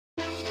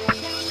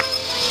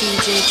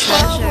DJ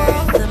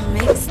Treasure, the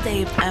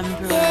mixtape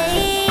emperor.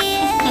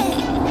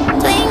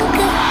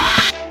 Twinkle,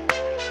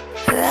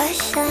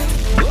 Russia.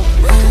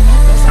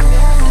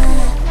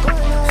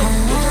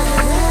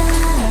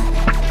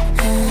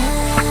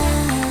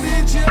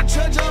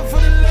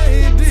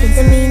 Since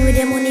I mean with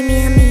the money,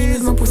 me I mean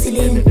with my pussy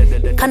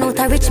then. Can out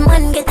a rich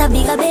man get a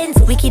bigger Benz.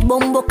 Wicked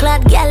bumbo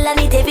clad gal and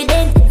it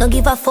evident. No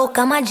give a fuck,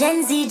 I'm a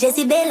Gen Z,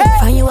 Jezebel.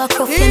 From you a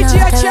Kraff Moyann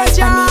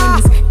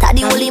Rajahwild.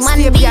 Taddy holy man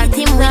beat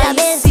him with a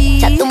bell.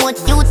 Chat too much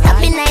youth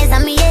tapping eyes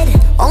on me head.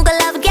 Uncle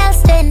have girl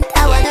strength,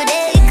 I want to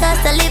day.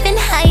 Cost of living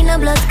high, no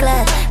blood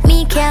clot.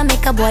 Me can't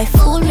make a boy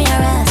fool me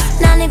or ass.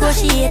 Now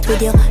negotiate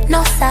with you,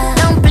 no sir.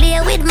 Don't play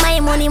with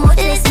my money, much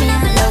less me.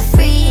 Love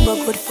free,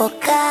 but good for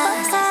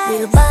cars.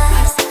 Real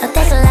boss, no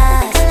take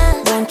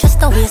last. Don't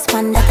trust no waste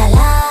man that I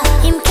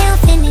love. Him can't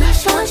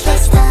finish, won't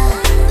stress that.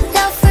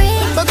 Love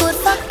free, but good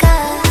for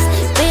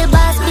cars. Real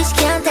boss, bitch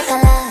can't take a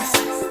loss.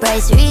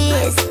 Price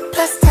raise,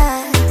 plus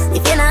tax.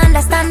 If you don't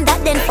understand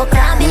that, then fuck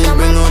off. Me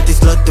bring out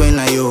this lot to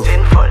inna you.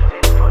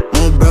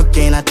 Move broke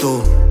in a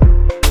two.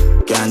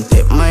 Can't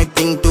take my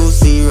thing too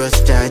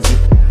serious, charge it.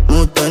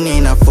 Move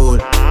turning a fool.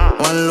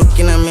 One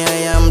looking at me,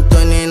 I am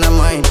turning a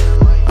mine.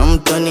 I'm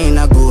turning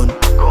a goon.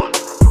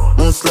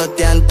 Move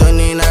slutty and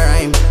turning a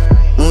rhyme.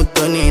 Move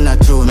turning a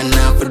tune. Me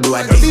now for do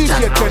a diss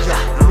chat.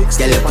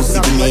 Tell your pussy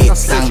give me hit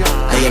song.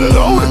 I am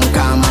no man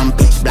calm and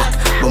pitch black.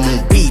 But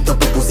move beat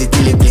up your pussy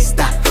till it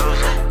blister.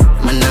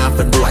 Man now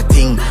for do a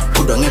thing.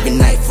 Put on every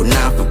knife for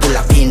now for pull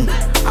a pin.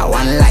 I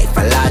want life,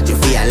 a large you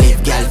fear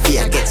live. Girl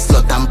fear get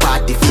slut and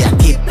party fear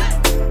keep.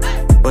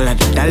 Well I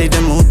the dolly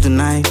them out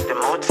tonight. Them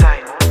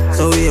outside.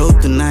 So we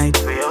out tonight.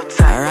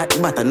 Alright,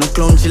 but I no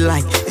clown she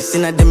like. You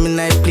seen a them in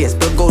night place,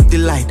 plug out the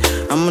light.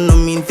 I'ma no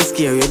mean to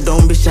scare you,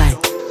 don't be shy.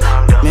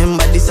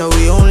 Remember this how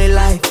we only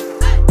life.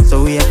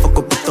 So we a fuck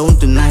up the town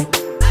tonight.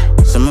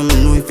 So me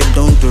know if you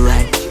don't do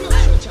right.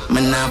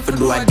 Man now for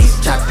do a diss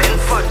chat.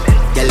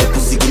 Girl your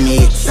pussy give me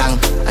hit song.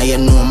 I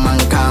know man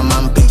calm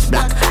and pitch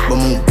black. But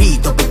move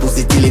beat up your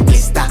pussy till it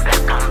blister.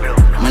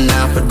 Man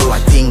now for do a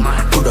thing.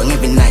 Put on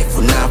every knife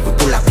for now for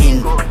pull a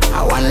pin.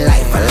 I want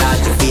life, a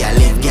large you fear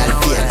live. Girl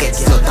fear get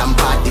slut and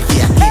party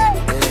fear kid.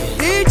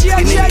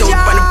 Skin it out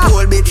on the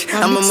pole, bitch.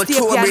 I'm on my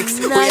toe bricks.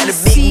 We are the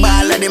big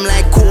ball of them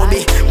like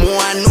Kobe.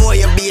 More I know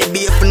you,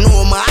 baby, if you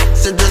know my act.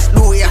 So just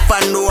do your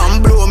fan, do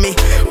and blow me.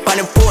 On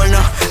the pole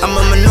now, I'm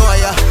on my know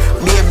ya.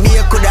 Baby,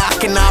 you could have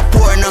in a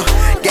porno.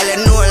 Girl,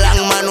 you know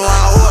long man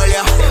want hold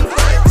ya.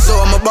 So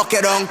I'm a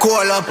bucket on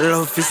call up.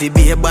 Love fizzy,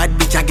 be a bad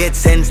bitch, I get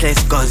senseless.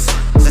 Cause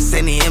so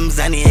send the M's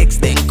and the X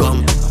then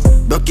come.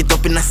 Duck it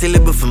up in a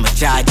syllable for my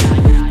charge.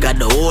 Got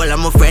the whole of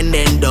my friend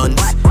then done.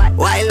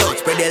 Wild out,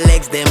 spread their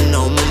legs them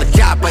now. Mama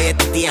chop on your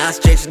titty and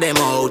stretch them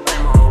out.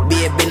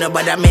 Baby,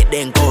 nobody make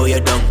them call you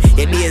down.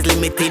 Your days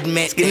limited,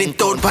 man. Skin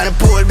it out on the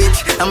pole,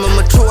 bitch. I'm on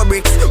my toe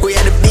bricks. We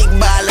are the big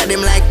ball of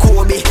them like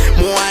Kobe.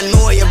 More I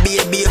know you,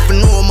 baby, if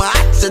you know my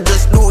act. So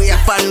just do your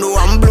fan, do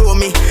and blow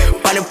me.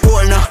 On the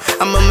pole now,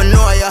 I'm on my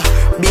know ya.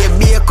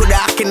 Baby, you could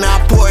have in a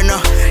porno.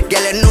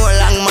 Girl, you know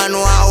long man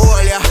want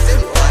hold ya.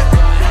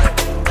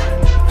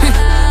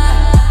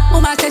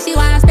 Mama says she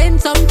wanna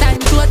spend some time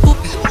to a cook.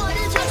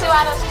 See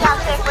why those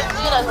can't take with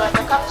Jada when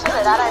they come to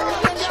the that I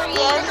wait 3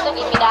 years to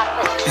give me that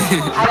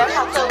thing. I don't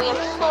have to wait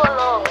so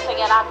long to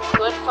get that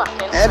good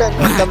fucking. I don't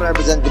know, come and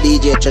represent the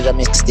DJ Treasure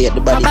mixtape,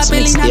 the body's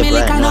mixtape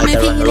right now, I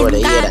don't know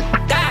the year.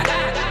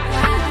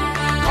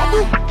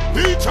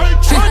 DJ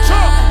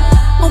Treasure!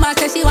 Mama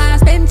says she wanna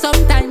spend some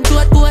time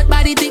to a court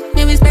body thick,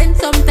 me we spend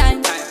some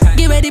time.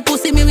 Give her the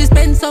pussy, me we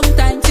spend some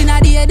time. In a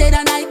day, dead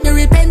and night, me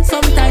repent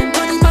some time.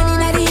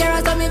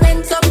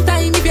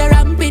 If you're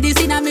rampy, this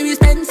in a me, we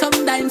spend some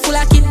time. Full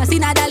of killers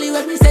in a dolly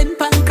when we send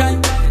pan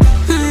crime.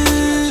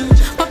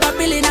 Pop a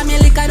pill in a me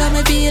liquor, don't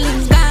me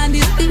feelings. Gone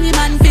this thing,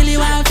 man, feel it,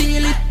 want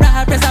feel it.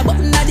 Press a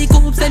button at the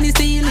coops and the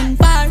ceiling.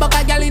 Far, fuck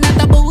a girl in a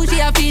taboo, she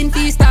a fiend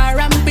feast. Star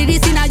rampy,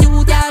 this in a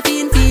youth, yeah,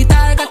 fiend feast.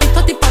 Got it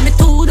 30 for me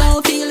too,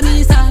 don't feel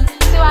me, son.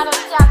 See why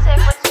those can't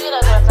take with Jada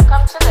when to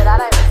come to the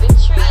that I wait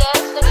 3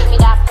 years to give me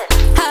that thing.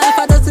 Half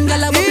a dozen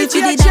girl a bubble to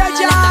the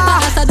dollar.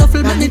 Pass a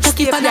duffel, make me chuck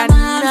it for the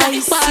man.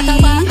 Water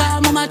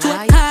back, mama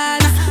choke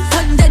can.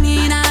 Pon Di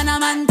Pole,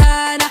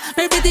 Montana.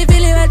 Me pretty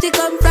feeling where she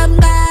come from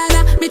Ghana.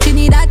 Me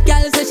chini that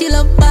girl say she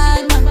love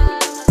bad man.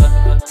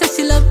 Say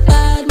she love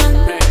bad man.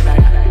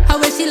 How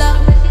will she love?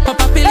 Pop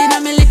a pill in a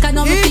me liquor,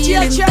 no me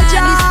feeling. This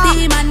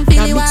steam and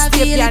feel it, want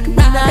feel it.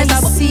 Press a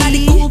button at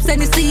the coops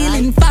and the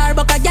ceiling. Far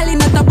buck a girl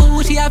in a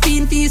taboo, she a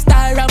fiend feast.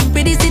 Star ramp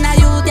with this in a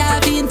youth, yeah,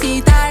 fiend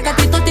feast. Got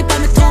it 30 for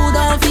me too,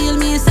 don't feel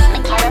me, son.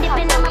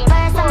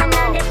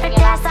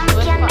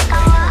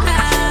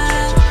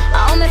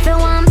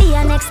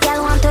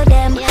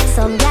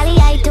 Some galley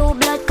eye too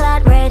blood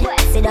clot red.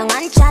 Sit down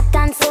and chat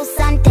and suss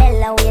and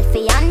tell her wait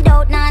for hand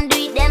out and do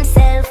it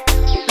themself.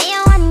 Me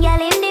a one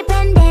girl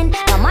independent.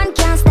 No man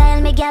can't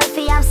style me girl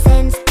fi have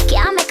sense.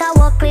 Can't make a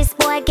walk this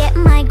boy get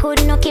my good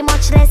nookie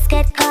much less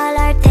get call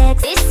or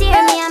text. This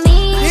year me a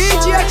me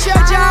DJ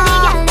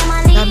Jada.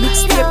 The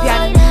mixtape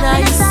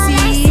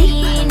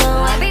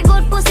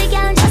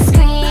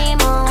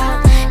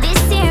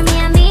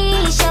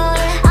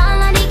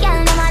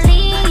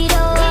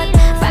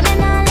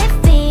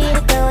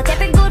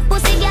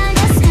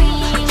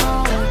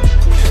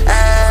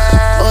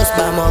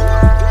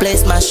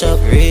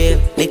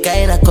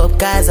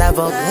have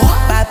up.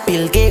 Bad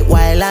pill get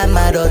while I'm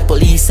mad out.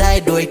 Police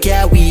side door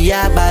care we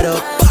are bad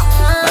up.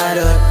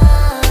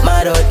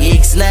 Mad out,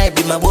 X9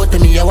 be my boat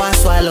me I want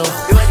swallow.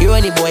 You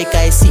only boy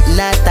can sit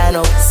not turn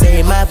up. Say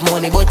him have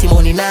money but the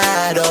money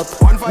not up.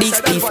 Big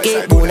spliff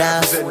get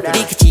bonus.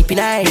 Big cheap in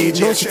her head,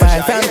 no she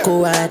far from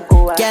coward.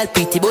 Girl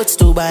pretty but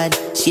too bad.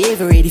 She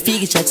ever ready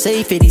figure chat so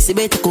if it is a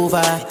better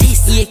cover.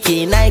 This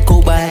AK9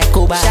 cowbad.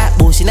 Shot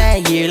boss in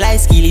her ear like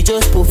skilly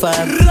just poof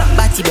up.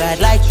 Batty bad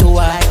like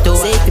tower.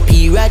 Say the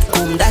period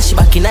come dash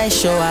back in her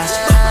shower.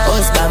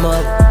 Us bam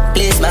up,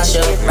 place mash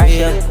up.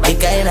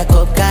 Make her in a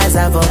cup cause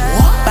I've up.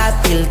 Bad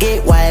pill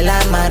get while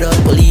I'm mad up.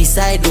 Police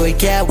side door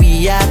care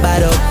we are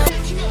bad up.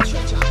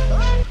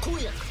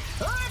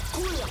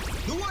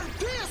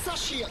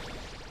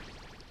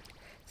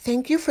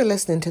 Thank you for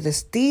listening to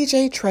this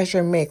DJ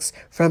Treasure mix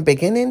from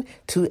beginning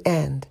to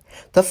end.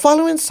 The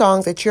following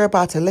songs that you're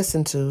about to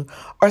listen to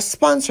are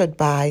sponsored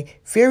by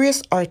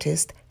various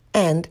artists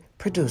and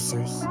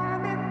producers.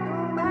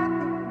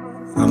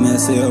 I may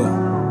say,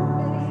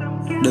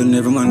 don't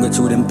every man go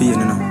through them pain,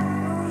 you know.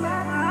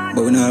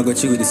 But we now go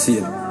through the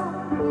same.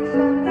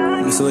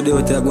 So they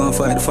out there go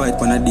and fight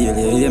on a deal,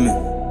 you hear me?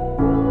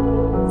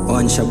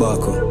 One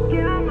Shabako,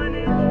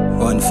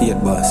 one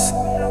Fiat Boss,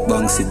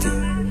 Bang City.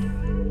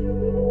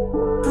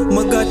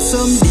 I got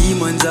some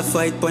demons I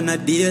fight on a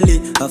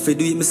daily. I fi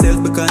do it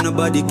myself because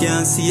nobody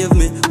can save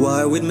me.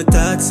 War with my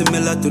thoughts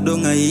similar to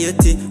dung I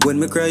hate it. When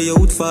me cry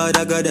out,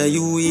 Father God,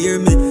 you hear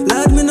me?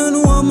 Lord, me no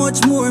know how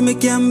much more me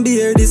can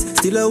bear this.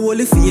 Still a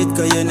holy faith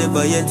cause you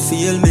never yet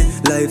fail me.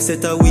 Life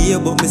set a way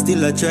but me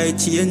still a try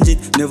change it.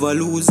 Never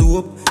lose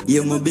hope,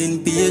 yeah me been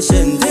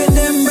patient. Let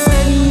them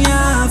burn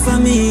ya for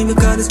me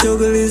because the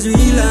struggle is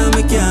real and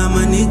me can't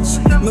manage.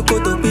 Me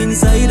put up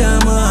inside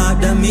and my heart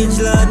damage.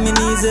 Lord, me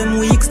knees them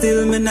weak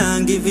still me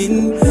not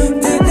giving.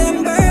 Take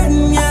them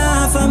burden,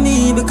 yeah, for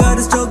me because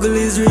the struggle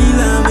is real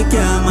and me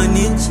can't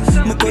manage.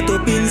 Me cut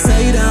up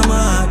inside and my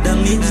heart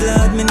damage.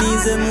 Lord, me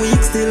knees them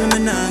weak, still me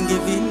not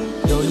giving.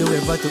 Yo, you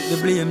ever took the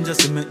blame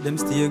just to make them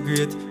stay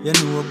great? You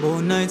know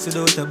about nights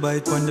without a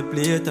bite on the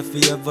plate. I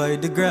feel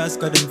avoid the grass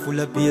cause them full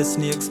of pay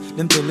snakes.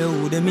 Them tell you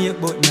who they make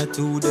but not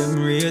who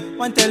them rate.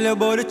 One tell you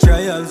about the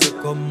trials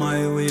that come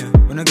my way.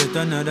 When I get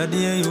another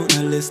day you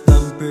no less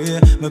than pray.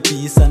 My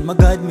peace and my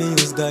God me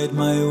use guide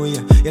my way.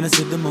 You know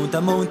see the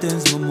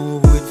mountains me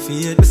move with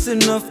faith. Listen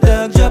enough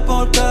dog drop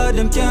out cause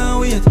them can't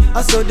wait.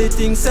 I saw the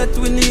thing set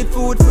we need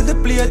food for the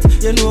plate.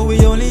 You know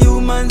we only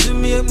humans we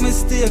make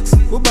mistakes.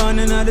 We born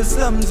in the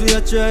slums we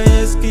are try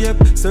escape.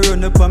 So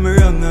run up on me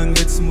wrong and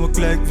get smoke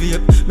like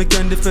vape. Me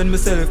can defend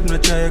myself, me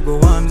not try go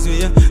arms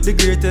way. The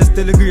greatest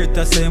still the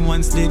greatest, same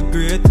ones did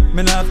great.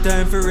 Me not have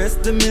time for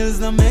rest, the meals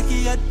not make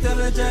it yet. Tell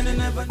the journey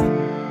never.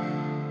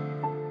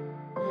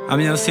 I'm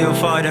here to see your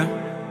father.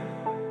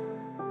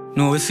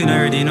 No, we sin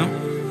already, you know.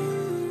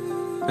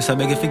 Just I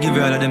beg you forgive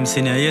you all of them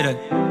sin, you hear that?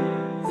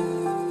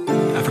 I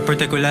have to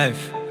protect your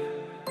life.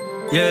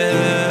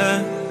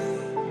 Yeah,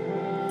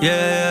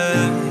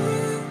 yeah.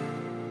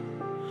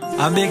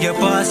 I beg you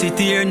pass it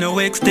here, no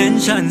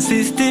extension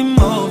system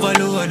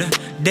overload.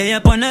 They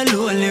up on a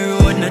lonely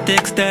road, no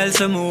textile,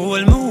 so me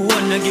hold me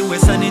own. No give way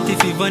sanity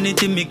for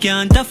vanity, me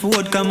can't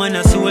afford. Come on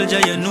a soldier,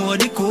 you know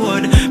the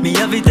code. Me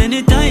have it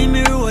anytime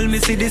me roll, me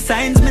see the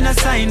signs, me not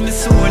sign me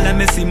soul. And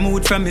me see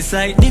mood from me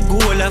sight, the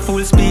goal. A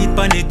full speed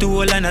pan the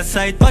toll and a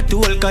sight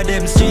patrol, cause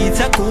them streets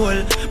are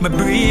cold. My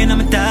brain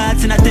and my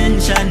thoughts in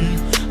attention.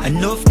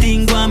 Enough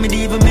things want me to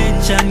even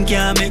mention.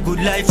 Can't make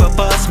good life a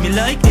pass me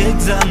like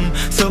exam.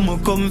 Some will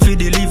come for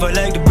deliver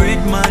like the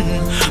bread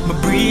man. My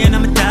brain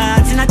and my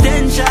thoughts in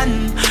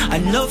attention.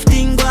 Enough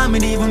things want me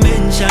to even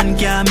mention.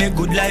 Can't make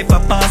good life a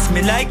pass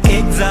me like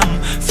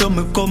exam. Some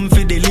will come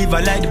for deliver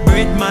like the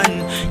bread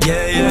man.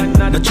 Yeah, yeah.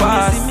 Not the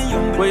past,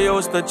 we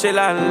used to chill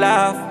and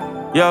laugh.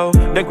 Yo,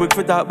 they quick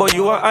for talk, but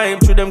you are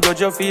hype. Through them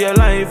grudge you for your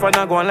life. And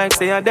I go on like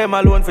saying them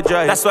alone for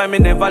drive. That's why me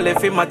never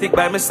left him matic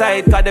by my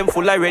side. Cause them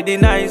full already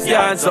nice.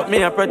 Yeah, so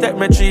me and protect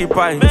my 3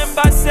 pints.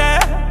 Remember say,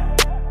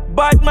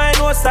 bad mind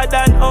was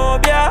than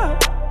hope, yeah.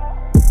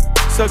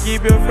 So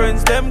keep your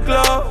friends them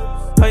close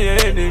and your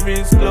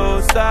enemies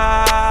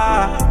closer.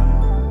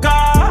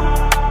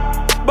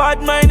 Cause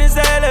bad mind is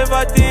a hell of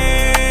a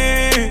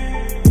thing.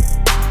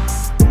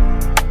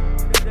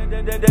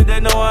 They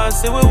no want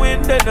see we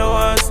win, they no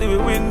want see we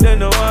win, they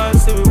no want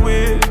see we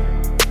win.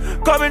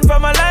 Coming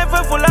from a life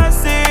full of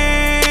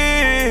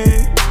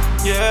sin,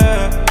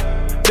 yeah.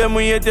 Them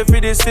we hate you for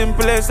the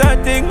simplest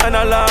thing, and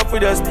I laugh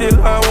with you still.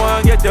 I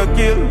want get your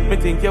kill. Me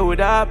think you would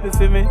happy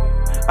for me.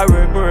 I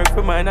work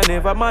for mine, I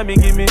never mommy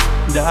give me.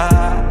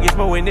 Nah, if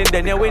me winning,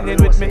 then you're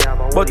winning with me.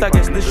 But I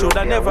guess this should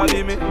never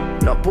leave me.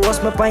 No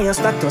post me on your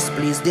status,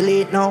 please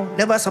delete now.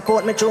 Never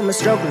support me through my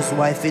struggles,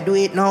 why if you do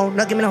it now?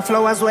 No give me no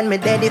flowers when me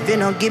dead if you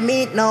don't give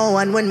me it now.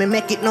 And when me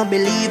make it, no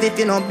believe if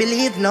you don't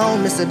believe now.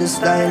 Mr. The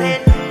styling,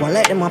 won't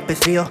let them happy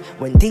for you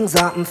when things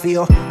happen for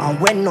you. And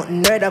when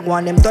nothing heard, I go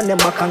on them, turn them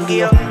back and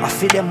gear. I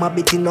feel them a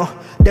bit, you know,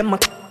 them a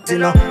you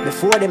know.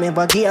 Before them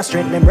ever give a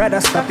strength, them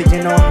rather stop it,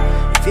 you know.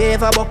 If you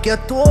ever buck your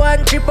toe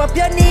and trip up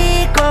your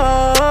knee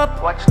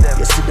cup, watch them.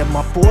 You see them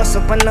a post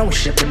up and now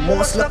shit. The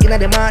most lucky in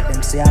them heart.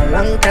 Them say a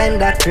long time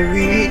that to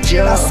reach you.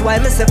 That's why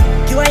me say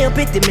you and your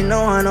pity. Me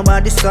no want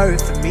nobody sorry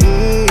for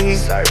me.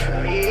 Sorry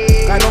for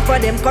me. Cause enough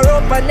of them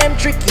corrupt and them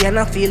tricky. And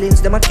the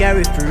feelings them a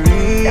carry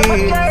free.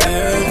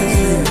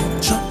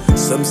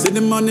 Some see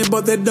the money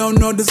but they don't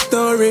know the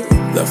story.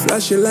 They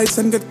flash your lights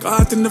and get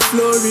caught in the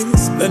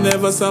flurries. They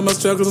never saw my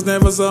struggles,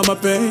 never saw my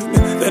pain.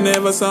 They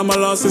never saw my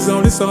losses,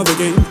 only saw the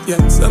gain.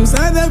 Yeah, some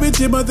say they're with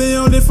you but they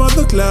only for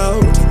the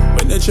cloud.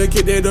 When they check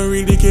it they don't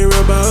really care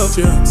about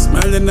you.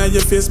 Smiling at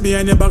your face,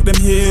 behind your back them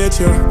hate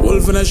you.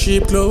 Wolf in a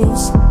sheep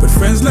clothes. But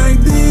friends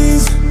like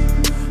these,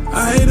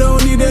 I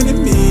don't need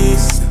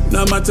enemies.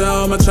 No matter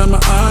how much on my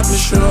heart me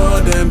show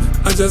them.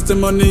 And just the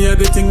money or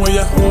the thing where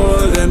you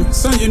hold them.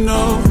 So you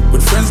know,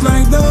 with friends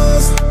like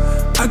those,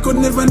 I could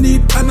never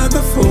need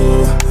another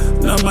foe.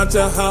 No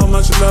matter how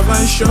much love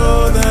I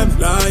show them.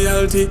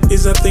 Loyalty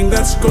is a thing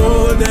that's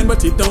golden,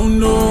 but you don't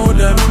know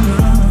them.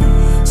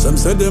 Some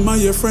say them are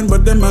your friend,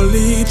 but them a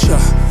leech ya.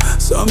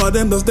 Some of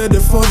them just dead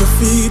for the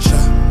feature.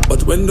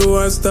 But when the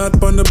war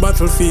start on the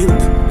battlefield,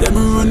 them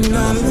run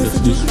down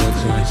with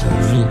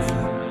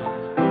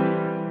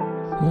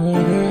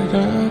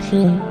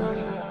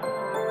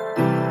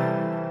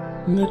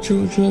the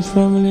true just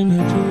family,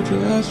 the true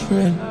just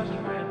friend.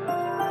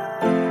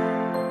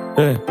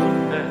 Hey.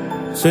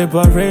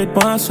 Separate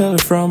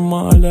myself from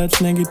all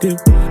that's negative.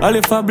 All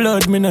if I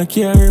blood, me no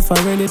care if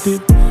I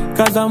relative.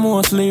 Cause I'm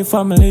mostly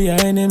family or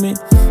enemy.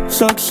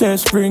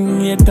 Success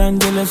bring hate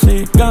and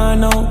jealousy. Gone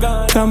now,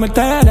 cause I'm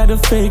tired of the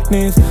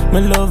fakeness.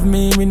 Me love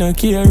me no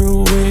care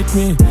who hate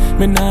me.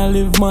 Me nah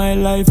live my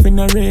life in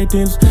the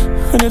ratings.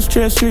 When the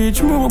stress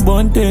reach, move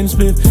on 10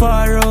 split.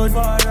 Far out,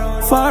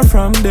 far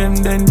from them.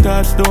 Then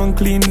thoughts don't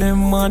clean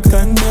them, not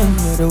condemn.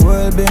 Yeah, the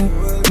world been,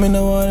 me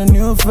no want a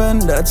new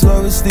friend. That's why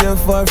we stay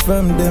far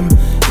from them.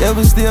 Yeah,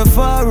 we stay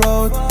far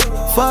out,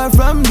 far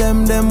from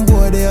them. Them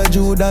boy, they are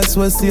Judas,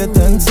 we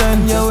Satan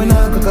sent. Yeah, we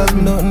not cause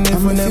nothing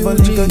if we never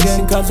link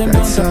again. Cause them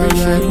don't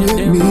appreciate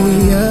with me,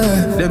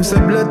 yeah. Them say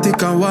blood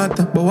thick and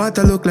water, but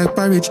water look like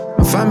porridge.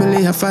 My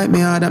family I fight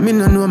me hard, I me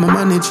no know my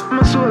manage.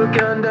 My soul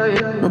can't die,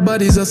 my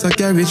body's just a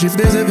carriage. If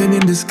there's heaven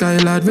in the sky,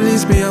 Lord,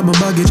 release me of my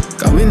baggage.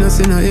 Cause we no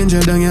see no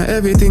angel down here,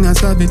 everything a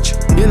savage.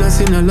 You no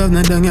see no love,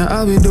 no down here,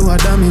 all we do a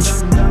damage.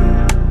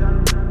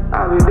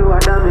 All we do a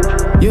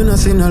damage. You no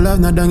see no love,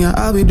 no down here,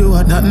 all we do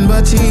a nothing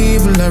but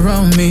evil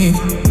around me.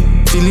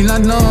 Feeling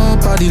like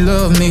nobody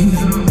love me.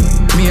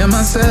 Me and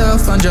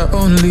myself and you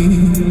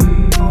only.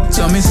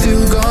 So me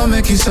still gon'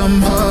 make you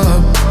some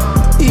hope.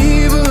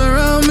 Evil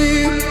around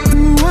me,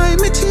 wipe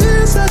me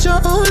tears at your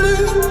only.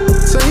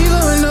 So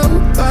even when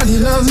nobody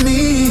loves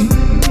me,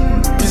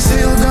 me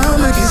still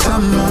gon' make you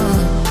some more.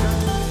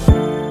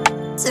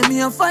 Say me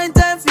a find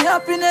time for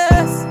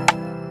happiness.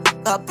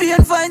 Happy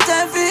and find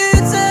time for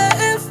it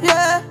safe,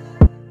 yeah.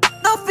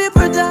 No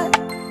people die,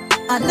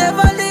 I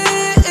never leave.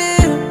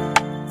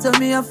 So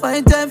me a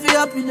find time for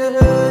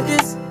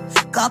happiness.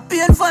 Happy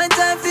and find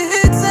time for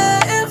it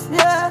safe,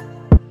 yeah.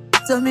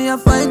 So me a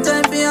find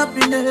time for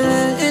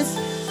happiness.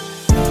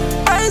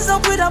 Rise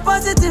up with a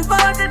positive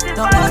vibe.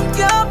 No one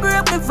can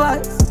break me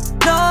vibes.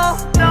 No,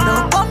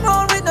 no come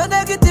round with no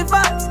negative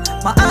vibes.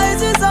 My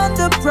eyes is on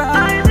the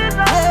prize.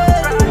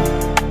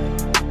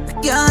 You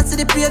can't see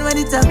the pain when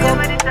it a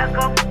come.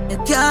 You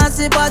can't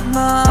see bad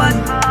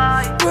man.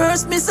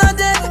 Worst miss a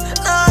dead.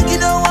 Nah, you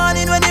don't want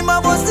it when him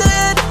a bust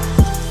it.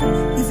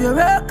 If you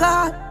work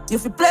hard,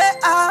 if you play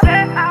hard,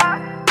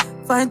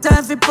 find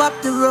time for pop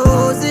the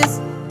roses.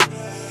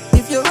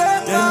 If you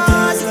work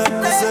hard, if you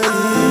play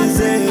hard.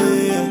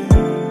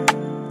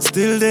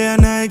 Still there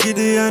and I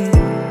Gideon.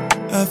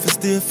 Have to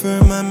stay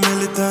firm and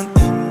militant.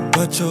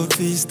 Watch out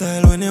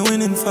freestyle when you're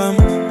winning fam.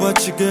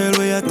 Watch your girl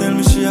where you tell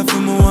me she have for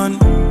me one.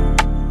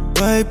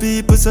 Why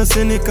people so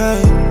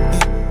cynical?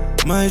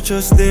 My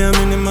trust they are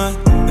minimal.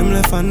 Them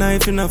left a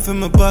knife in off in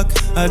my back.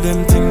 I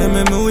them think they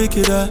make me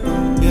wickeder.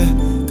 Yeah,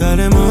 cause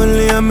them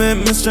only I make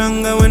me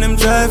stronger when them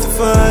try to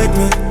fight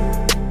me.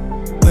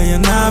 But you're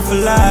not for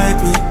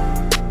like me.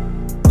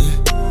 Yeah.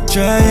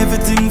 Try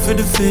everything for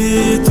the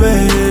fit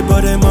way.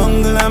 But them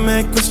hunger I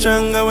make me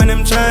stronger when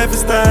them try to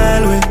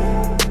style way.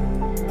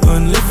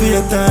 Only for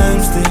your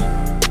time still.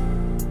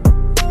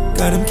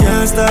 Cause them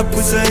can't stop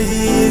with so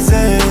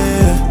easy.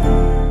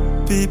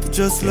 People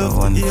just love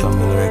one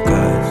family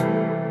records.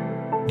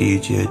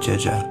 DJ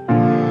Jada,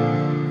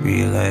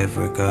 real life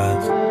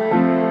records.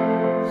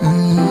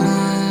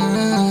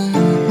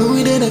 But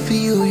we did it for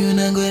you, you're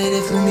not gonna do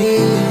it for me.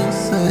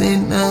 So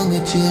ain't now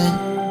get you.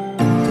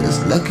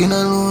 Just like in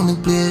a lonely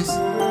place.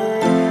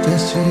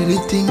 Just really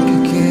think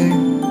you care.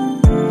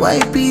 Why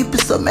people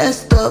so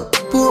messed up?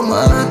 Put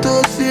my heart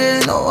out fear,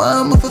 no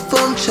I'm for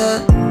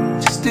function.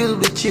 She still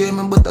be cheer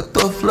me, but a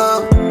tough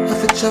love.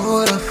 If it travel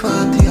with a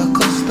 40, a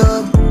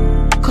custom.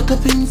 Cut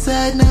up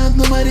inside, now have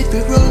nobody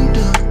to run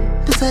to.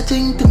 Just I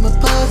think to my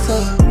pass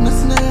up.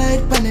 Nothing a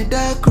light on the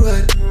dark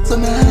road. So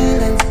my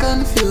island's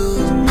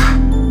confused.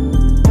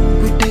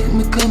 We take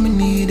me come and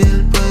need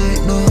help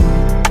right now.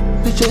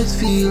 We just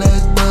feel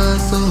like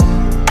pass up.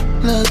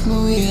 take me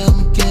away, I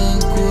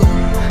can't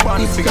go.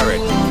 One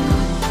cigarette.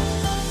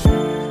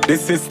 The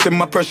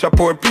system a pressure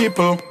poor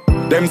people.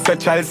 Them say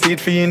child seat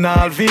fee in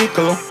all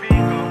vehicle.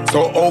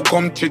 So how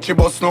come chichi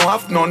boss no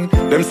have none?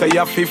 Them say you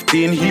have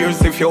 15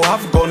 years if you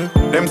have gun.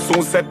 Them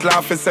soon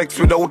settle for sex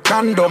without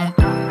condom.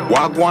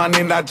 Wagwan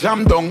in a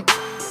jam down.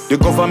 The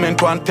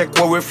government want take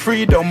away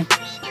freedom.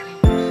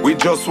 We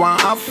just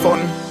want have fun.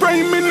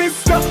 Prime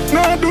Minister,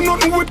 nah do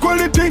nothing with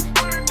quality.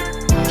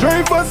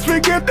 Drivers we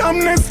get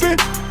amnesty.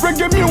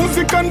 Reggae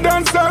music and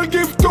dancehall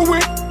give to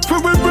it. We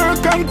will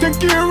work and take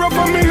care of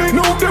family.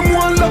 Now them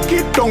want lock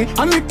it down.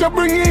 And it to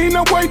bring in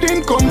a wide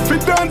income. For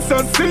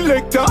dancers,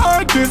 select the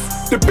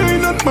artists. The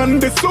peanut man,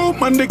 the soap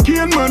man, the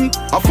cane man.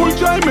 A full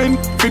diamond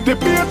for the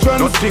patron.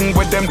 Nothing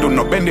with them do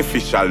no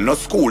beneficial. No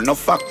school, no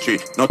factory,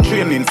 no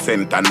training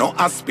center, no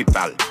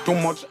hospital. Too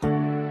much.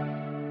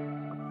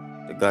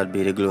 To God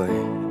be the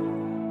glory.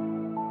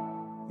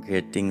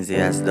 Great things he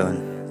has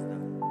done.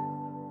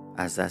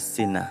 As a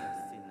sinner,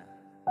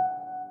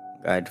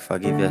 God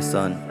forgive your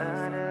son.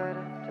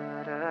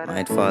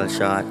 Might fall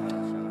short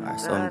or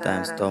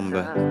sometimes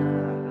stumble.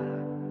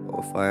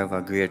 Oh,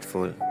 forever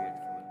grateful,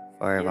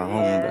 forever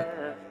humble.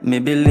 Me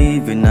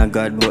believe in a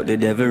God but the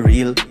devil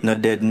real. No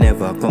dead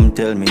never come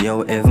tell me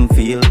how heaven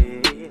feel.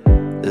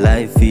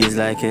 Life feels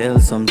like hell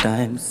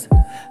sometimes.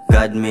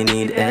 God me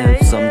need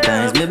help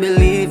sometimes. Me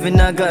believe in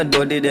a God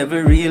but the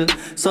devil real.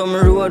 Some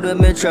road where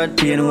me trod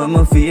pain when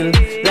me feel.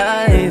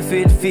 Life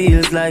it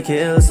feels like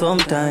hell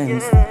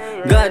sometimes.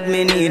 God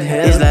me need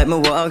help. It's like me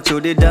walk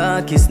through the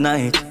darkest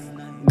night.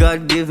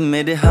 God give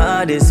me the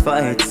hardest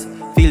fights.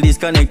 Feel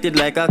disconnected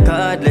like a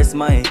cardless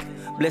mic.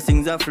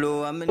 Blessings are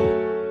flow.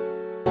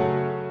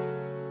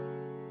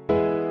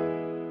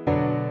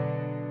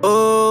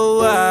 Oh,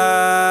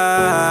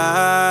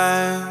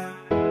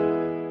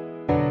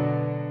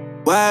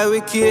 why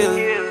we kill?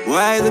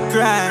 Why the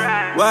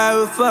crime? Why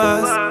we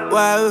fuss?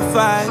 Why we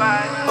fight?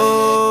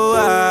 Oh,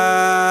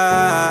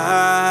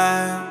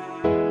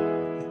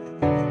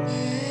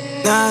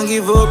 can't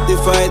give up the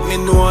fight, me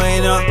know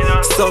enough.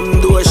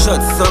 Some door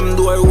shut, some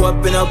door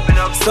open up.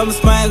 Some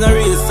smiles are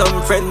real,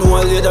 some friend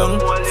hold you down.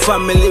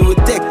 Family will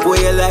take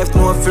away your life,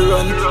 no fi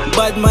run.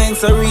 Bad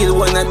minds are real,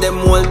 one of them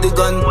hold the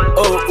gun.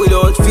 Out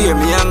without fear,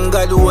 me and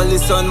God hold the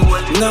sun.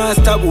 Nah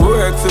stop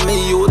work for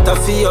me, youth a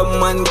fear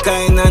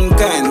mankind and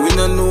kind. We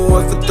don't know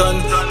what to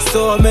done.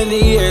 So many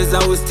years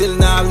and we still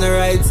not have no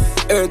rights.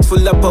 Earth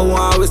full of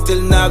power, we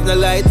still not have no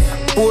light.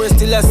 Poor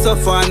still a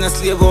suffer and a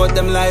slave out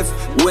them life.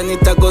 When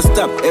it a go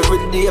stop, every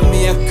day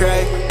me a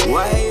cry.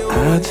 Why?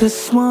 I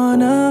just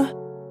wanna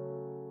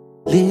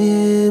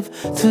live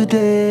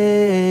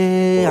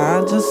today.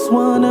 I just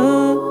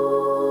wanna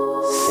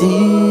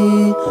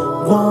see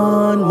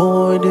one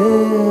more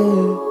day.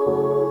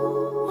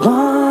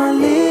 Wanna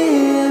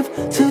live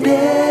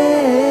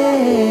today.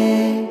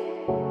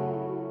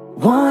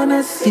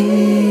 Wanna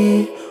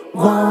see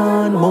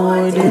one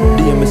more day. Good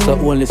day, Mr.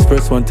 Only's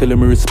first one telling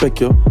me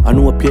respect you. I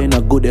know you're in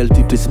a good health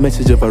if this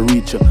message ever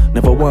reach you.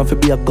 Never want to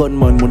be a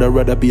gunman, would I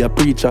rather be a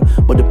preacher.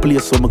 But the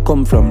place where I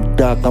come from,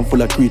 dark and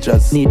full of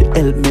creatures. Need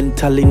help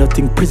mentally,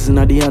 nothing prison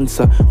are the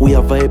answer. We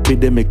have an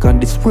epidemic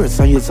and this worse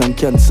than years and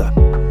cancer.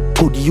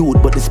 Good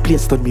youth, but this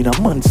place don't mean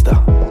a monster.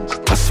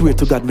 I swear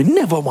to God, me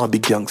never want to be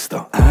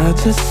gangster. I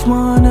just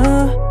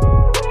wanna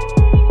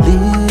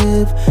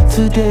live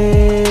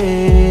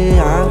today.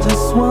 I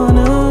just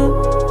wanna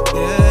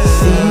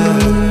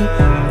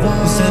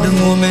the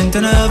moment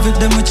and I have it,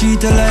 them I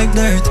treat you like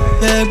dirt.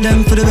 Help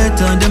them for the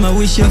better and them I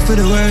wish you for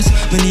the worst.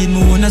 Me need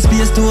more own a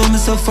space to hold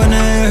myself on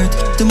the earth.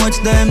 Too much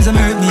times I'm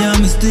hurt me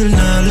and me still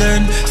not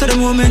learn. So the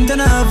moment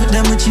and I have it,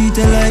 them I treat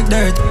you like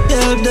dirt.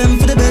 Help them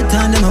for the better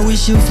and them I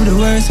wish you for the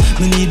worst.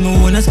 Me need more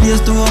own a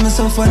space to hold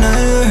myself on the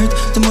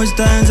earth. Too much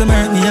times I'm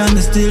hurt me and me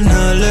still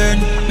not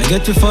learn. Me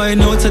get to find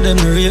out so them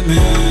rate me.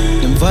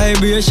 Them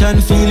vibration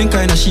feeling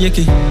kinda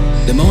shaky.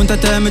 The amount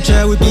of time I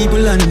try with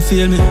people and them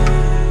feel me.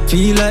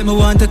 Feel like me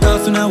want to take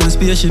off in a one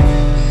spaceship.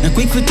 And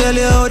quick to tell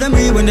you how them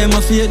breathe when them a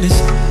fakeness.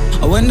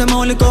 And when them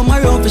only come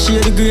around for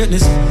share the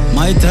greatness.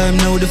 My time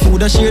now, the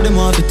food I share them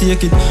off to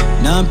take it.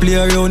 Now I'm play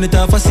around it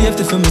off for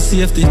safety for my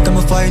safety. Come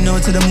and find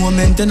out to the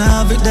moment and I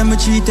have it, them I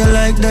treat you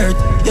like dirt.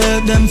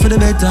 Help them for the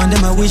better and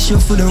them I wish you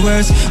for the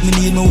worst. Me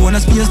need my own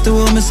space to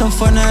hold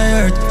myself on the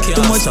earth.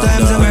 Too much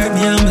times I hurt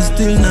me and me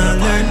still not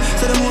learn.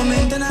 So the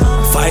moment and I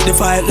fight the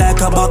fight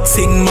like a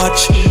boxing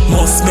match.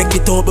 Must make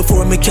it out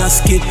before me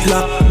casket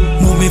lock.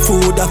 Move me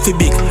food off a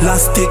big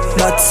plastic.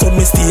 That so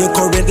me stay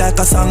current like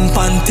a song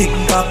pan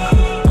TikTok.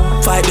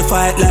 Fight the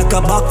fight like a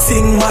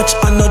boxing match.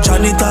 I'm no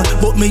janitor,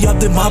 but me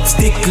have the map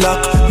stick lock.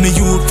 Me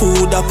use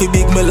food off a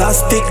big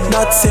elastic.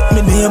 That set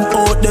me name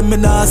out, then me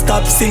nah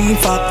stop sing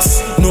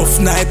facts. Enough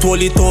night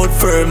hold it out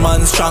firm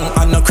and strong.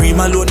 And no cream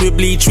alone we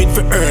bleach with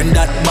for earn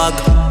that bag.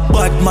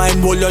 Bad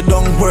mind roll you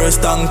down worse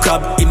than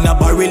crab. In a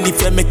barrel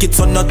if you make it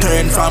so no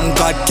turn from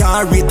God.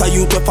 Can't rate a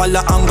youth to follow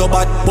and go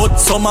bad. But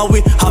somehow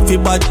we have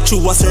it bad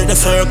through a certain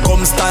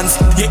circumstance.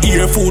 You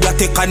hear food that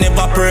take a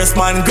never purse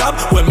man grab.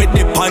 When me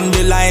dip on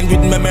the line with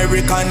me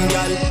American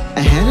girl.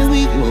 I had a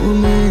weak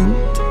moment,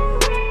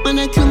 Man,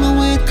 I kill my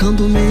weight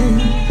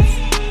compliments.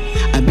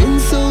 I've been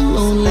so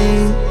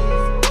lonely,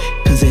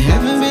 cause I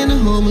haven't been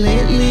home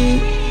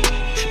lately.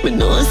 But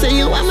no one say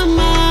you are my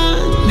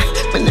man,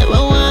 but never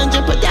want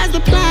you, but that's the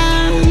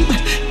plan.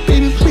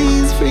 Baby,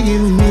 please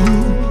forgive me.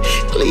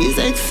 Please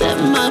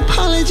accept my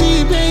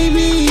apology,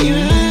 baby.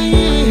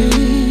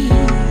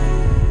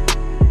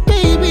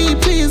 Baby,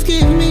 please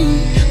give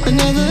me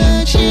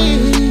another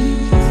chance.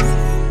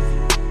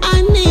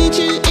 I need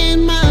you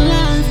in my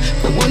life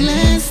for one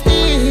last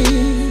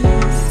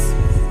dance.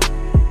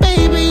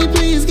 Baby,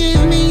 please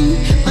give me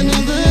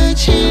another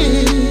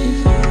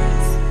chance.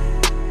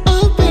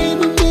 Oh,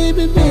 baby,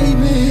 baby,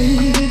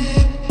 baby.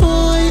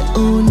 Boy,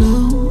 oh no,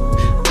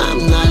 I'm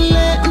not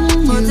letting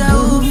you go.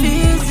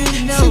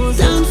 Sit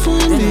down for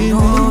a minute.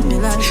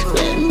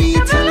 Let me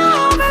tell you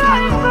how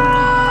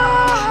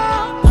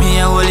me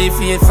a holy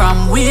faith from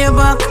way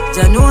back.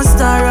 Ja no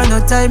star and no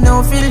time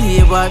now feel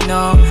here but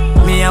now.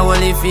 Me a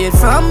holy faith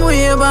from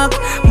way back.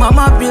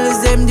 Mama bills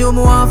them do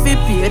me want fi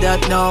pay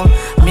that now.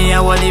 Me a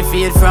holy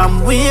faith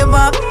from way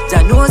back.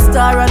 Ja no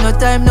star and no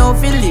time now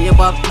feel here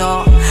back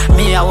now.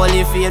 Me a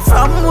holy faith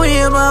from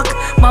way back.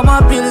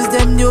 Mama bills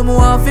them do me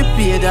want fi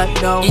pay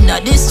that now. Inna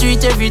the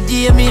street every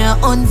day me a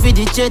hunt for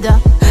the cheddar.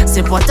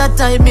 Say what a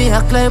time me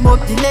a climb up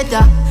the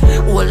ladder.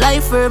 Whole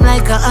life firm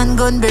like a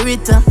handgun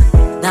beretta.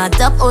 Now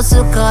top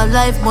hustle call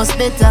life must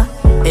better.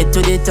 Head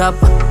to the top,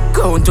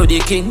 count to the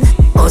king.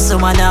 Hustle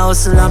man a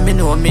hustle and me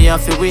know me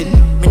have to win.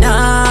 Me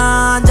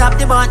nah drop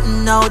the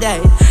button now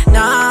die.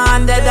 Nah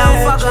dead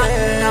and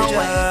forgotten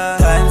now.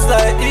 Times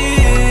like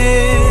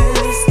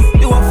this,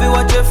 you want to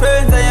watch your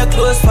friends and your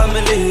close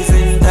families.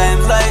 In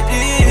times like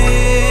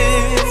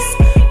this,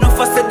 no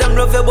for say them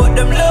love you but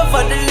them love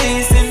for the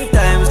least. In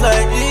times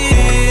like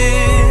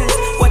this,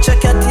 watch your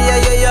cat here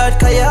your yard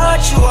cause your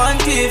heart you want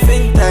teeth.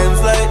 In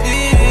times like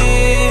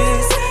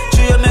this,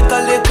 you make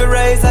a little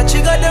rise and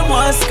she got them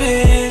one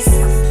squeeze.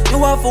 You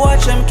have to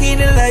watch them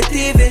keenly like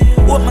TV.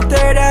 With my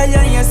third eye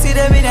and you see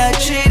them in a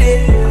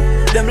treaty.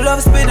 Them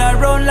love spin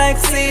around like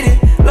CD.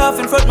 Laugh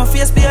in front my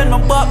face behind my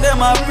back,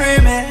 them a pray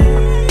me.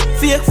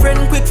 Fake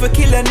friend quick for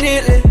killing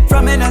neatly.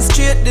 From in a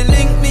street the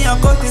link me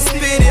and cut the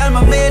speedy. And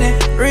my meaning,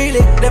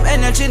 really, them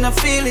energy no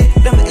feel it.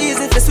 Them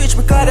easy to switch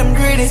because them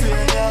greedy.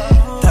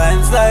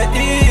 Times like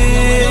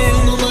this.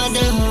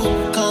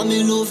 Call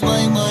me love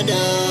my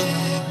mother.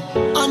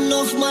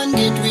 Enough man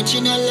get rich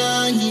in a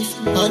life,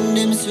 and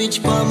them switch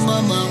for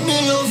mama.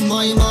 Me love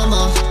my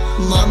mama,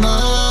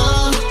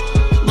 mama.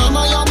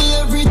 Mama, you me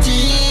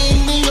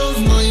everything. Me love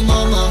my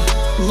mama,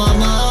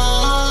 mama.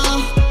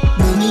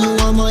 Mommy, you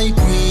are my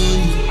queen.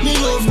 Me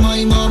love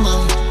my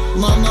mama,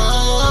 mama.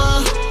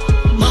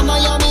 Mama,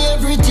 you me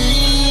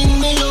everything.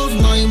 Me love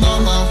my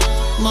mama,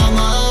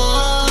 mama.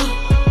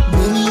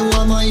 Mommy, you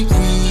are my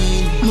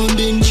queen. None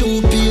them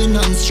show pain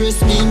and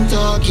stress me in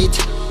target.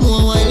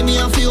 More while me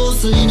a fi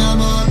hustle in a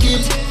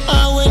market.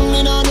 And when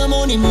me nah no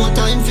money, more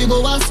time fi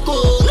go a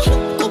school.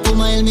 Couple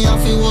mile me a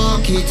fi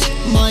walk it.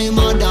 My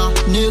mother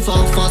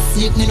never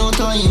forsake me no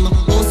time.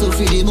 Hustle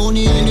fi the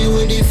money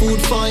anyway the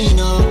food fine.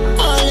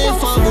 All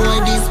if a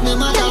boy this me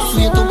mother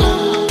sweet to go.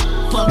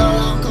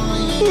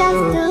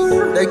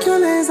 The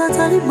girl is a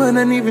Taliban,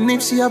 and even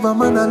if she have a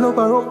man and love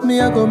her up, me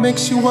I go make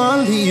she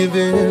want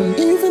leaving.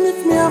 Even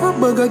if me have a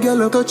bugger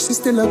girl a touch, she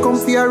still a come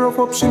for her rough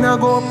up. She not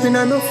go up in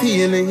her no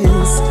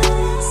feelings.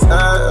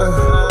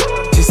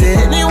 She say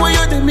anyway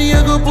you do me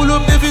I go pull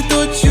up if it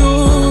touch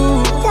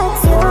you.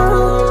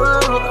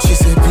 She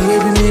say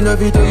baby me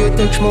love it how you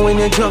touch me when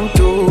you're drunk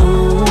too.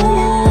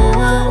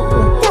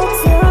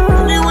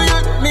 Anyway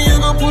you do me I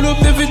go pull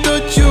up if it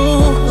touch you.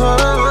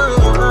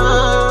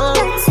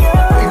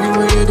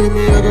 Me,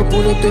 I go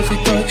pull up if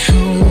it touch you.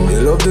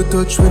 You love the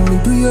touch when me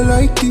do you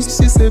like this.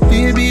 She say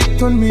baby it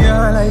turn me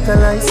on like a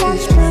light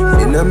switch.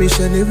 In a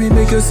missionary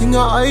make you sing a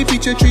high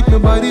pitch. You treat my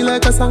body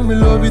like a song. Me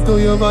love it how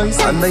your voice.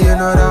 And now you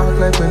know that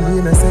like when we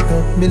in a set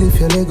up. Me lift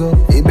your leg up.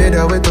 You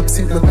better wet up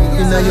sit me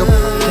in a your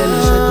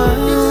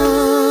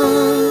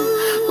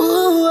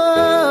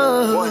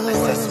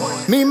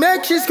me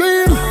make she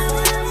scream.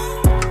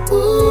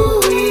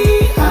 Ooh,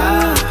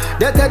 ah.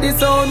 That the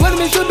sound when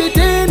me should be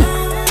thin.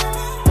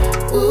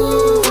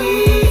 Ooh,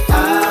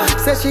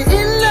 say she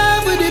in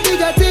love with the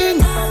bigger thing.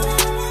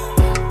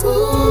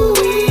 Ooh,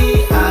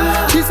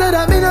 she said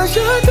I'm in a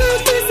short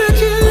piece of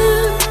chill.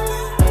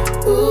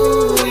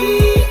 Ooh,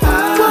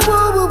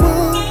 whoa,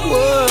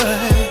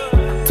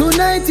 whoa.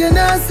 Tonight you're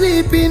not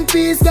sleep in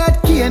peace.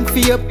 That can't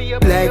feel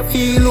like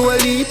feel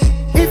holy.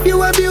 If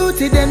you a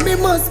beauty, then me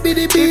must be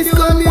the beast.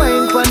 Come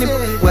wine for me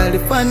while the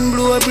fan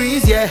blow a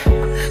breeze, yeah.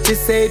 She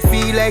say it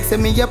feel like say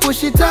me ya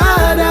push it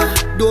harder.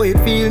 Though it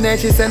feel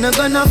nice, she say no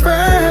gonna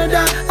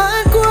further.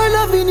 Hardcore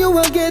loving you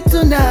will get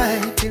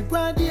tonight till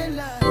broad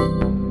daylight.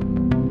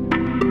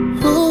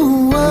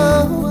 Ooh,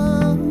 oh,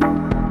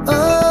 oh,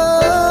 oh,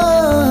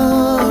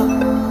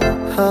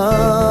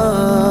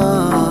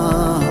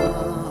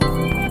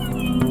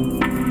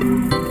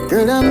 oh.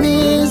 Girl, I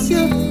miss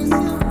you.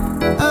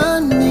 I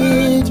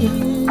need you.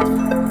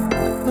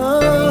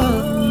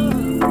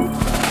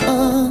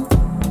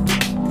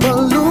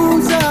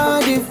 Balloons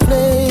are the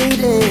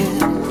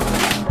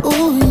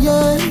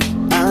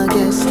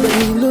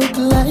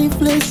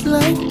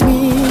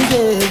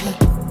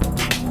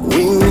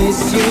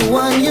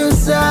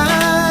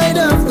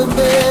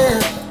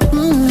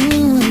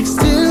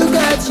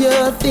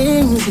the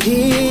things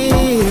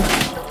here.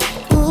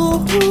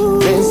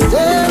 They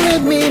stare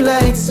at me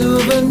like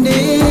souvenir.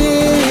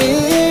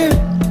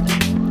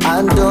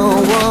 I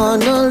don't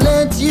wanna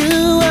let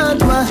you out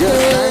my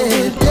head.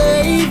 The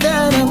day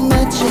that I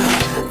met you,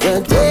 the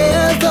day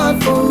I thought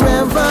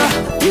forever.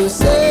 You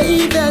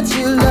say that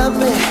you love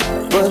me,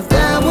 but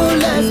that will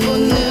last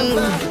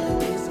forever.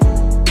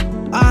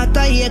 Heart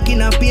a ache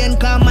in a pain,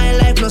 cause my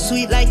life no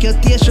sweet like your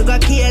tear sugar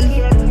cane.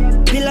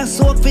 Pill a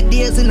soak for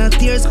days in a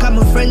tears, cause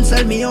my friend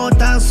sell me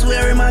out and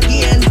swear him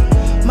again.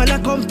 Man I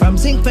come from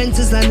zinc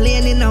fences and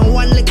lane in a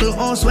one little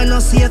house when no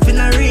safe in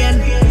a rain.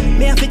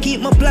 Me have to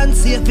keep my plan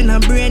safe in a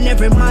brain.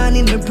 Every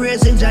morning me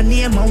praising your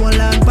name. I will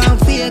land on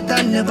faith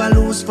and never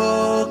lose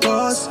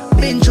focus.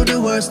 Been through the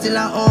worst till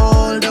I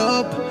hold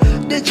up.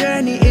 The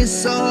journey is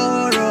so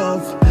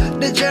rough.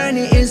 The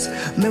journey is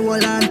me will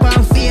land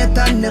on faith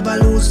and never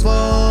lose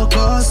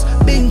focus.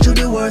 Been through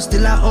the worst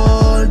till I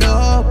hold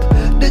up.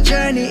 The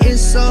journey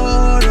is so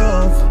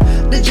rough.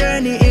 The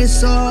journey is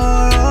so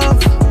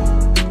rough.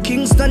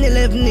 Kingston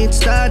 11 it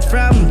start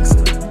from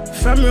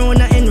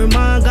Rona Henry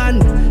Morgan.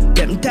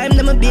 Them time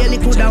them a barely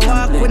coulda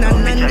walk when a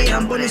Nandy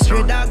and Bunny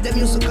Stray Dog them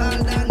used to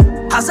call them.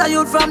 As a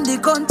youth from the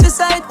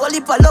countryside, all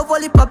heap of love,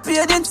 all heap of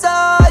pain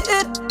inside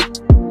it.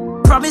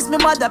 Promise me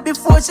mother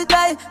before she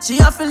die, she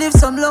have to live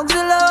some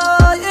luxury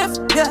life.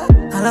 Yeah,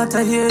 a lot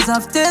of years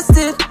I've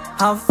tasted,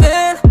 I've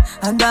failed,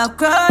 and I've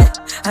cried,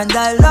 and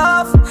I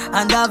love,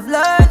 and I've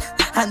learned,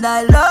 and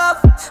I love,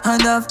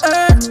 and I've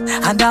earned,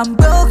 and I'm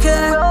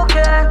broken.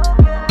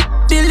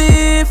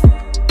 Believe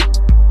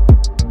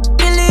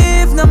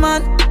no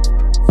man,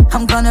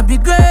 I'm gonna be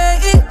great.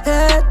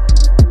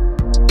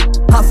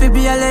 Have to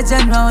be a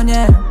legend round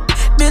here.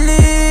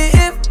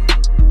 Believe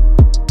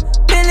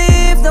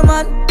no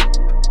man,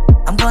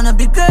 I'm gonna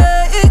be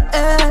great.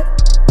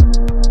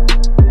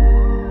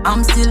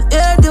 I'm still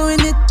here doing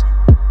it.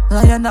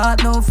 Lion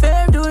not no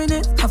fair doing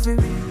it.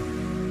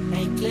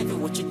 Hey Clever,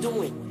 what you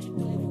doing?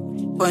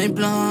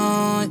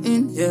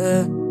 Pipeline,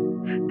 yeah.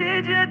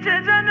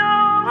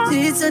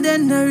 Teacher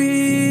than the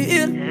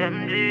real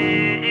MG.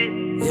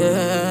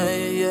 Yeah.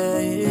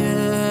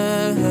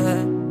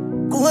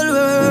 Cool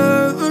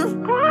world.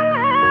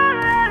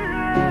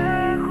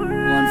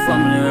 One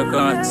family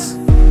records.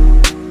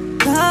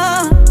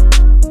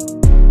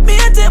 Me a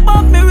take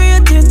back me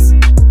ratings.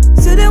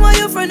 See them are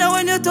your friend and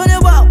when you turn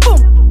your back, boom.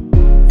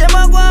 Them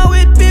a go out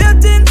with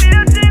beatings.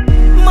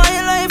 My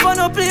life on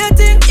a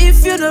plating.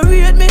 If you don't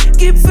rate me,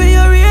 keep for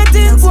your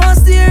ratings. Go and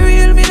stay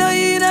real, me no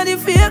in the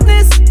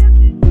fakeness.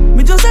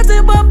 Me just a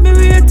take back me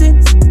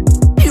ratings.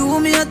 You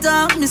me a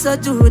talk, Mr.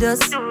 Judas.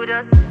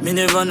 Me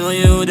never know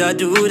you would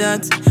do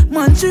that.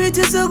 Man treat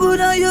you so good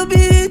and you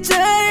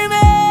betray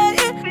me.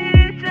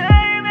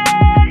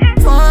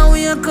 Far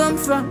where you come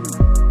from.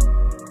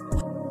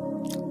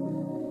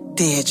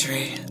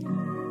 Deirdre.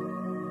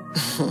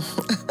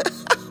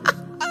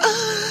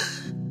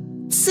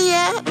 See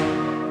ya?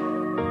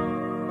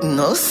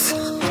 No.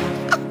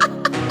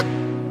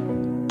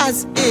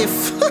 As if.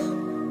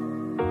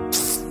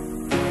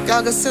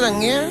 Gaga sit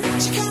on here.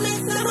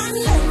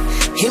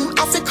 Him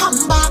have to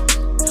come back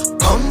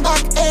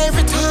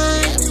every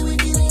time.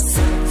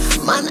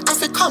 Man have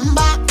to come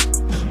back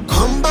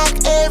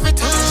every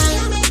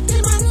time.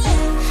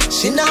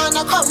 She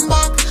nah come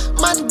back,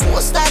 man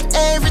post that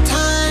every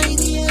time.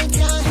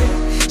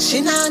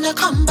 She nah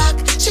come back,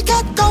 she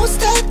get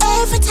ghosted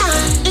every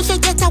time. If you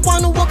get a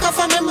one who walk out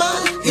from me,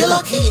 man, you're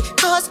lucky,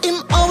 cause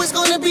him always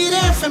gonna be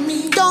there for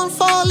me. Don't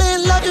fall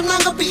in love, him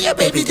not gonna be your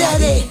baby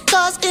daddy,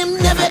 cause him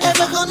never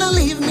ever gonna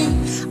leave me.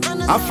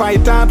 I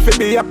fight hard for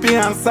be happy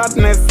and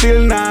sadness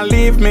still not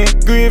leave me,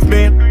 grieve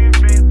me.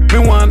 Me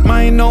want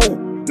mine now,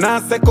 nah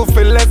second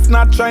for less,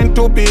 not trying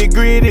to be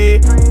greedy.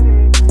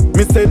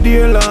 Me say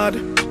dear Lord,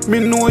 me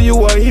know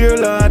you are here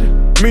Lord.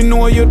 Me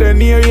know you the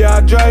near ya,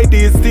 dry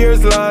these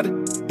tears Lord.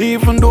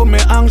 Even though me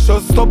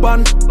anxious,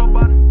 stubborn,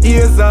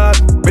 ears hard.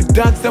 Me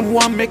dogs them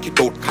want make it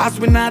out, cause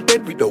we not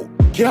dead without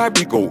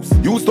carry goes.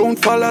 You don't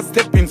fall a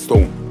stepping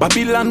stone,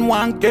 Babylon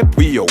want get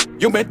we out.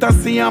 You better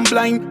see I'm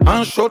blind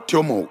and shut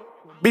your mouth.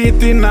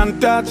 Beating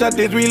and torture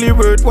did really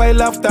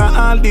worthwhile after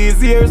all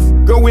these years.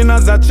 Growing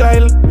as a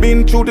child,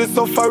 been through the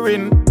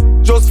suffering.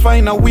 Just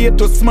find a way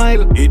to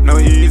smile, it no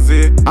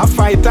easy. I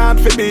fight hard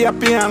for be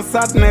happy and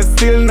sadness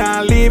still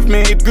not leave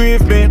me, it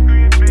grieve me.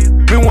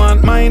 Me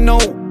want mine now,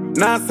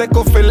 nah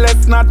second for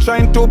less, not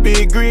trying to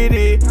be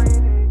greedy.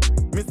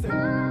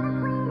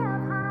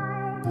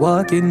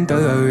 Walking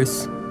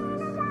terrorists,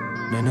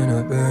 then I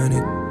not burn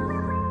it.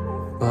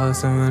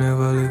 Pass and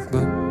never live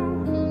good.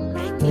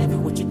 Hey Clever,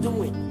 what you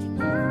doing?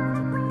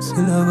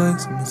 Still a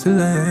vex, me still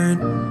a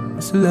earn,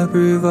 me still a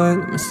prevail,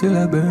 me still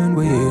a burn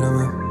weed on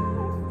me.